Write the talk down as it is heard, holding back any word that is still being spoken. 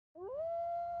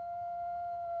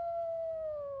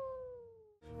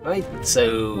Right,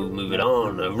 so moving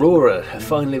on. Aurora,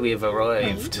 finally we have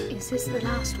arrived. Wait, is this the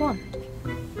last one?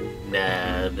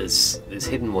 Nah, there's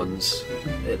hidden ones.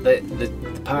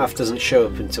 The path doesn't show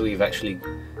up until you've actually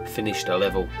finished a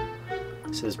level.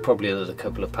 So there's probably another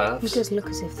couple of paths. It does look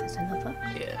as if there's another.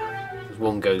 Yeah.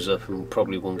 One goes up and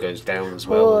probably one goes down as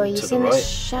well. Oh, to you've the seen right. the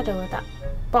shadow of that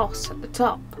boss at the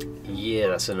top. Yeah,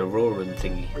 that's an Auroran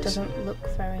thingy. Doesn't look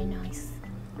very nice.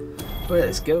 Right,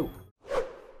 let's go.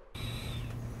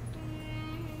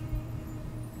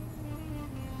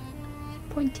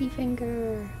 Pointy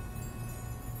finger.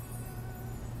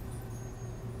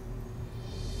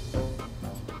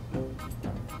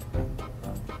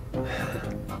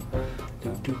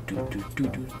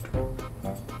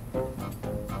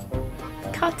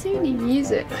 Cartoony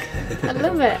music. I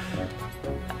love it.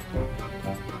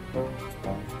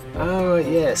 Alright,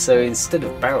 yeah, so instead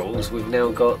of barrels, we've now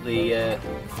got the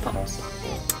Pops.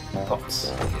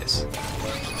 pots. Yes.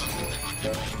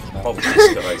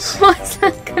 Obvious, guys. What's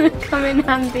that gonna come in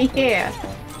handy here?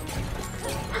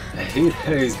 Who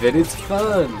knows, but it's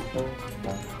fun.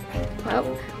 Well,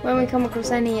 when we come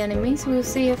across any enemies, we'll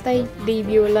see if they leave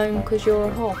you alone because you're a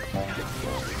hog.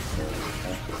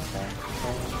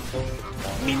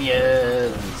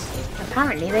 Minions.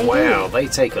 Apparently they Wow, do. they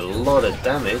take a lot of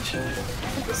damage.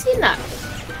 Have you seen that?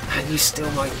 And you still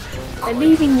might They're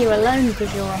leaving you alone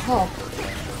because you're a hog.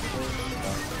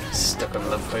 stuck on a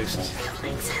lamppost. That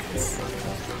makes sense.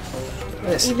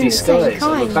 Yes, Even the same disguise.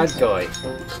 I'm a kind. bad guy.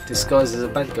 Disguise as a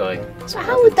bad guy. So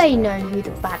how would they know who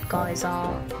the bad guys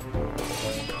are?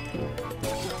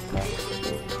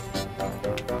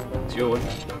 It's your one.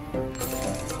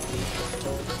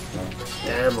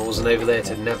 Damn, I wasn't over there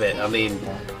to nab it. I mean,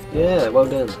 yeah, well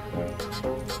done.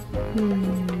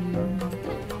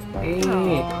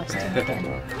 Oh, it's done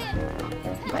again.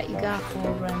 Bet you go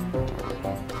for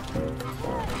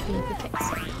Beaver Kicks.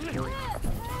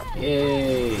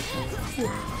 Yay!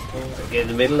 Get in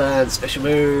the middle and special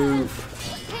move.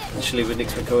 Actually, with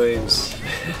Nix for coins.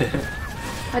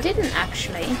 I didn't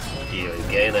actually. You're a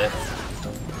gainer.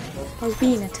 I was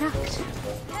being attacked.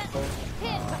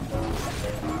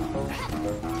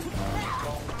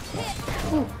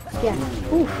 Oh, yeah.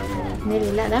 Ooh,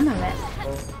 nearly let them have it.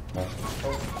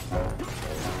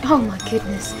 Oh my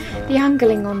goodness, the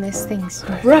angling on this thing's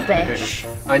rubbish.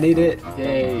 I need it.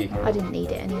 Yay! I didn't need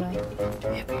it anyway.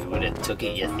 Yeah, but you would have took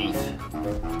it, you thief.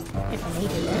 If I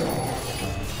needed it.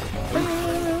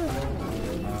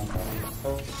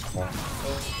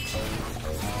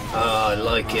 Ah, I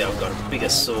like it. I've got a bigger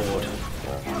sword.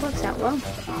 Works out well.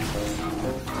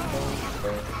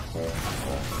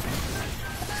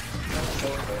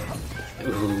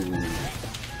 Ooh.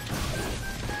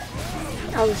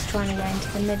 I was trying to get into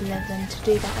the middle of them to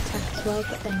do that attack as well,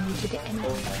 but then you did it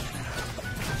anyway.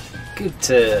 Good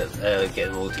to get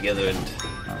them all together and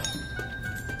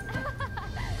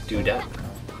do that.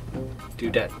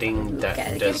 Do that ding that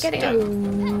Get it, does get it, that.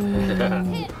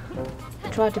 get it. Oh.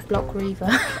 Tried to block Reaver.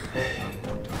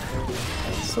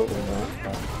 Sort of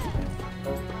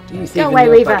worked. Do you think Go away,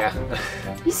 you're Reaver.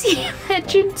 bugger? You see him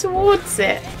edging towards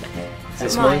it. Is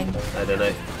this Mine. mine? I don't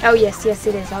know. Oh yes, yes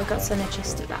it is. I got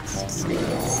Synergist at last.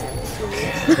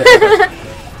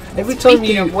 Every time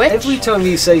Speaking you of which- every time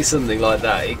you say something like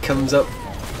that, it comes up.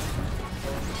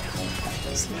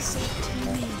 Just listen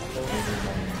to me.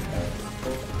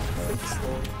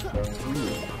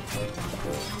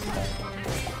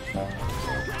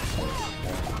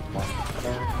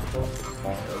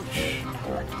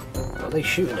 What are they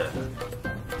shooting at?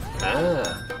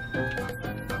 Ah,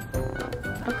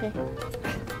 Okay.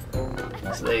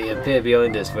 so they appear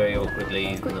behind us very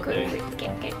awkwardly. Not doing.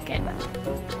 Get.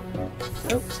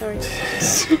 Oh, sorry.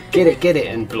 Get it,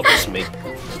 and blocks me.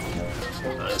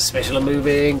 Special and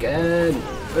moving, and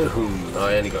boom!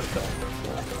 I only got a couple.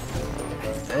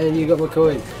 And you got my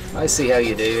coin. I see how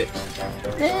you do it.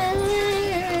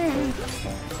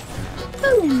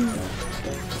 Boom.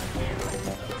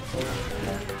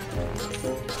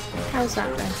 How's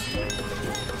that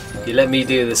then? You let me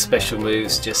do the special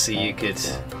moves just so you could.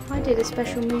 I did a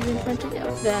special move in front of you.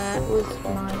 That was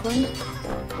my one.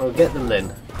 Well, get them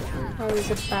then. I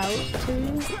was about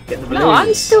to. Get the balloons. No,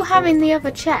 I'm still having the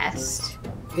other chest.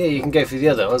 Yeah, you can go for the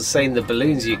other. I was saying the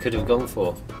balloons you could have gone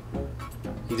for.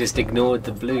 You just ignored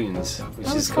the balloons, which I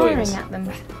is was firing coins. at them.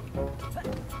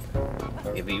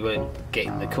 Yeah, but you weren't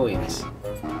getting the coins.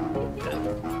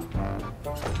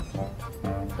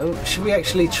 Oh, should we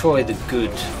actually try the good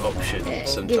option It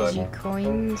sometime? gives you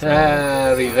coins.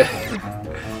 Ah, Reaver.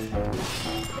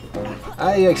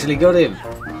 I actually got him.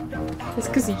 It's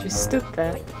because he just stood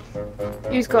there.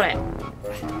 Who's got it?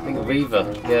 I think Reaver,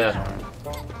 yeah.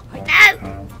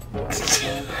 No!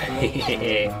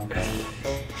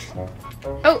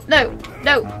 Oh, no,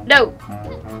 no, no.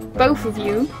 Both of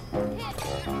you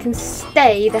can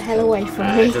stay the hell away from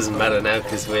me. It doesn't matter now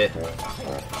because we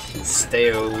can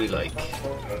stay all we like.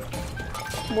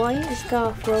 Why is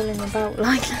Garth rolling about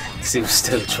like that? Because he was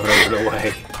still trying to run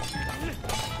away.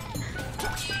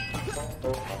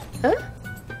 Huh?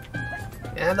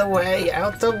 Out of the way!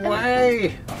 Out the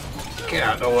way! Get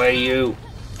out of the way, you!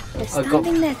 They're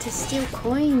standing there to steal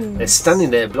coins. They're standing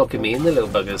there blocking me in, the little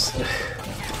buggers.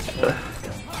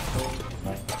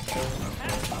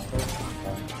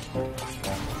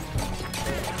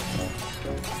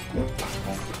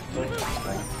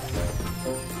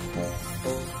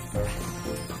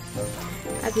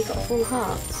 Have you got full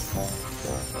hearts?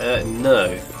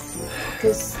 No.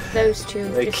 Because those two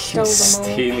They just keep stole them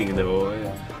all. stealing them all,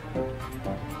 yeah.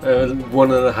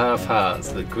 1.5 hearts,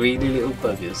 the greedy little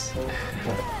buggers.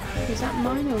 Is that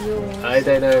mine or yours? I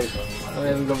don't know. I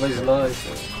haven't got much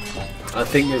life. I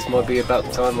think this might be about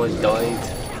the time I died.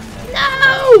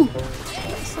 No!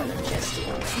 Son of a chesty.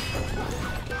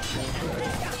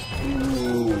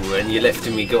 Ooh, and you left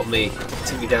me, got me.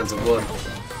 Took me down to 1.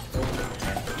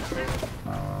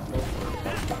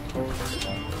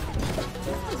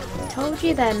 Told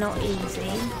you they're not easy.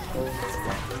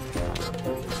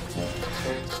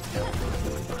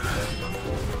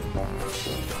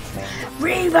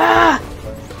 Reaver!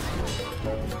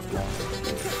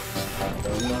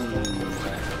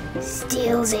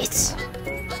 Steals it.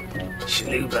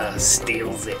 Shaluba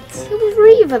steals it. It was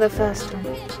Reaver the first time.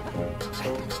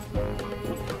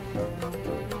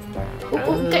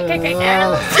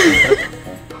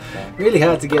 Really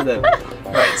hard to get them.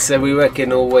 Right, so we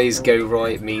reckon always go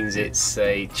right means it's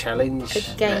a challenge,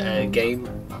 A game.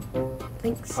 I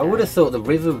think so. I would have thought the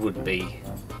river would be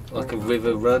like a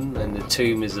river run, and the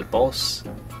tomb is the boss.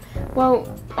 Well,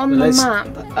 on the map,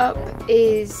 up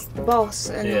is the boss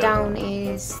and down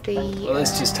is the Well,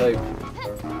 let's just hope.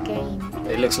 Game.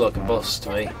 It looks like a boss to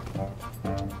me.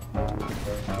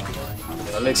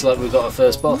 It looks like we've got our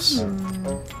first boss.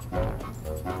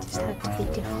 Just had to be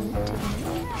different, didn't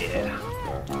it? Yeah.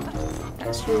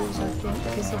 That's yours, I think,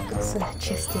 because I've got some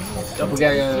chest in there.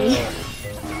 Doppelganger!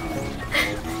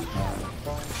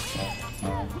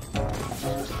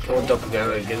 Come on,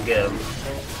 Doppelganger, go get him.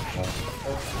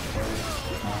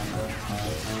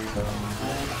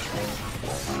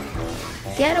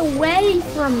 Get away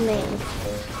from me!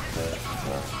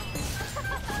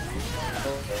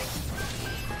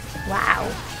 Wow,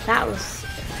 that was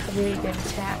a really good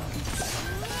attack.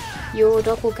 Your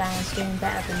doppelganger's doing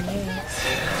better than you.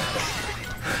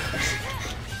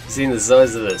 Seen the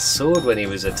size of the sword when he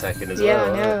was attacking as well. Yeah,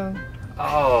 I know.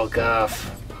 Oh,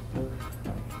 Garth.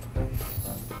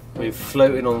 We're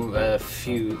floating on a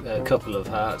couple of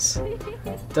hearts.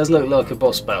 Does look like a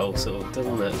boss battle, sort of,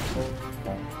 doesn't it?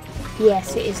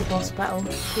 Yes, it is a boss battle.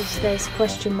 Because there's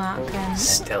question mark and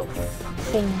Stealth.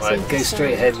 things. Right, go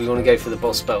straight ahead. We want to go for the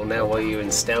boss battle now while you're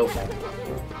in stealth.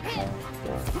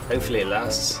 Hopefully it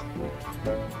lasts.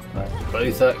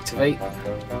 Both activate.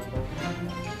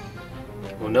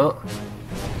 Or not.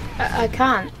 I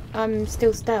can't. I'm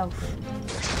still stealth.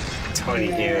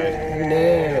 Tiny hero.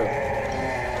 No.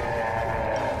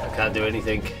 I can't do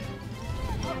anything.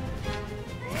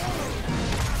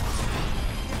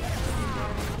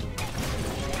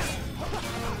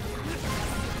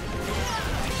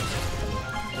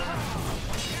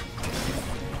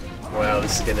 Wow,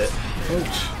 this is gonna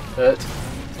hurt.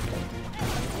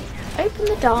 Open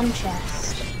the darn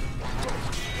chest.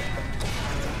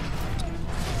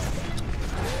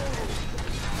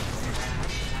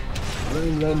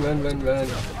 Run, run, run, run, run.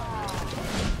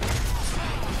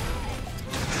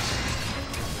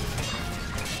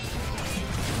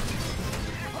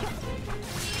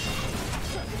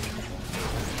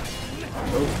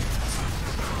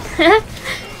 Oh.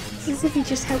 It's as if he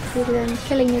just helped with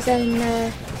killing his own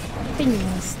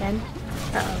things then.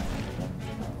 Uh-oh.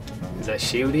 Is that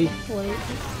shieldy? Wait.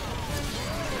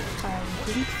 I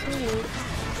think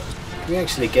so. Can we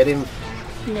actually get him?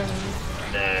 No,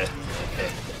 No. Okay.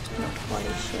 not quite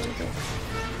as shielded.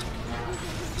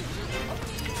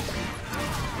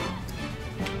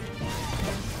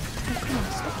 Oh, come on,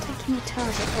 stop taking your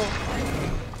target off.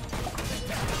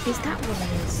 Is that what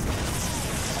it is?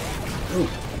 Ooh.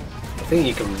 I think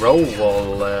you can roll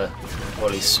while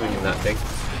he's swinging that thing.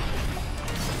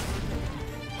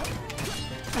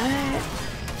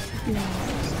 No,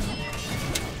 it's not.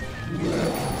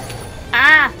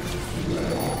 Ah!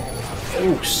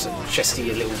 Oh, chesty,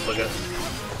 you little bugger.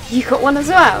 You got one as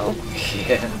well?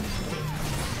 Yeah.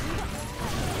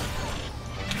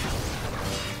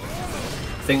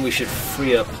 I think we should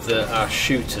free up our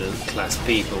shooter class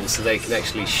people so they can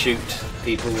actually shoot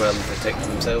people rather than protect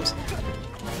themselves.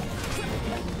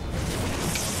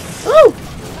 Ooh!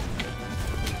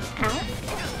 Ow.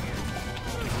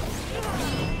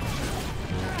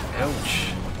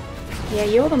 Ouch. Yeah,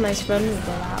 you're the most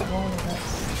vulnerable out of all of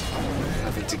us.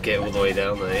 Having to get all the way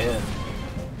down there, yeah.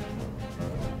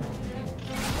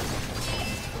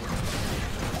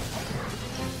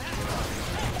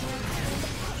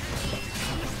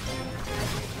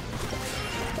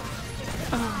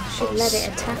 Oh, I should let it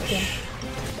attack him.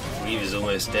 Reaver's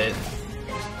almost dead.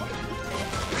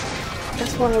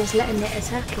 That's why I was letting it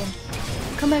attack him.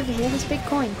 Come over here, there's a big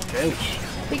coin. Ouch.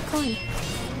 Big coin.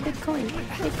 Big coin.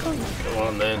 Big coin. Go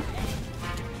on then.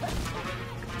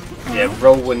 Yeah,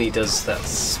 roll when he does that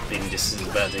spin just as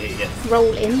about to hit you.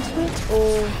 Roll into it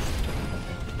or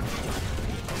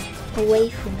away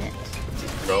from it?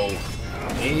 Just roll.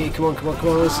 Hey, come on,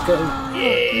 let's go.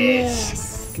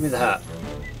 Yes. Give me the hat.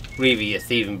 Reaver, you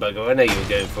thieving bugger. I know you were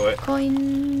going for it.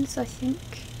 Coins, I think.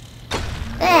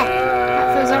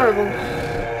 That feels horrible.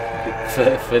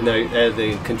 For no,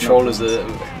 the controllers are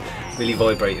really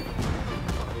vibrating.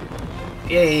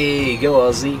 Yay! Go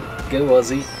Ozzy! Go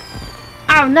Ozzy!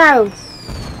 Oh no!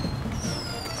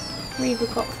 Reaver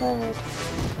got third.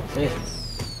 Yeah.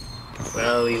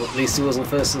 Well, at least he wasn't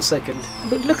first or second.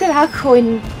 But look at our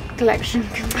coin collection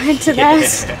compared to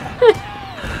theirs.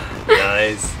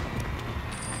 Nice.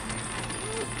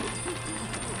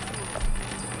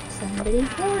 Somebody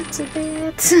hoards a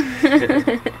bit.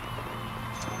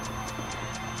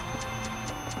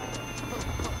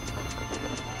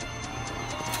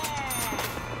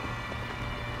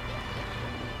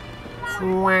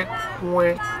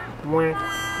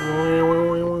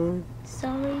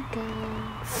 Sorry,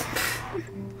 guys.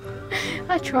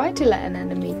 I tried to let an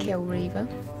enemy kill Reaver.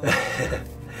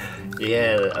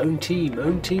 Yeah, own team,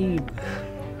 own team.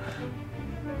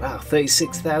 Wow,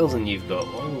 36,000 you've got.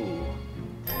 Whoa.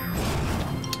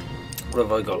 What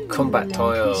have I got? Combat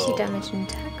tile. Increase your damage and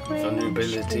attack range.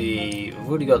 Vulnerability. I've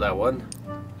already got that one.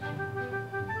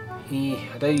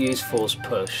 I don't use force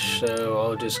push, so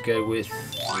I'll just go with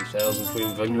 3,000 for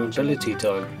invulnerability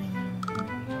time.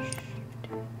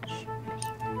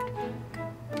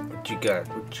 What you got?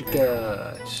 What you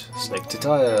got? Snake to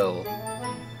tile.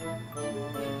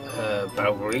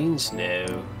 Battle greens?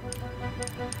 No.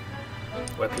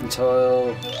 Weapon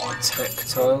tile. Attack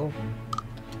tile.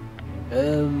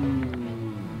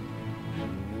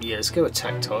 Yeah, let's go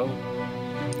attack tile.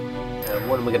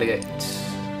 What am I gonna get?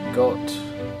 Got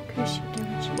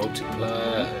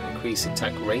multiplier, increase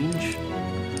attack range.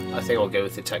 I think I'll go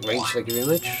with attack range, thank you very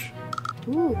much.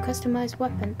 Ooh, customized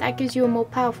weapon. That gives you a more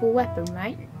powerful weapon,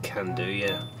 right? Can do,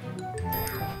 yeah.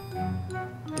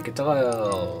 Pick a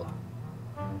tile.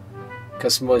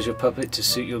 Customize your puppet to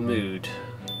suit your mood.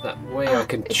 That way I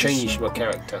can change my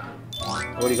character.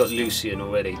 I've already got Lucian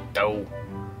already. Oh.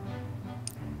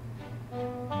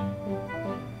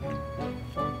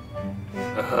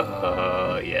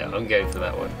 Yeah, I'm going for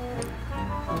that one.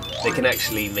 They can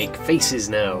actually make faces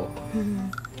now.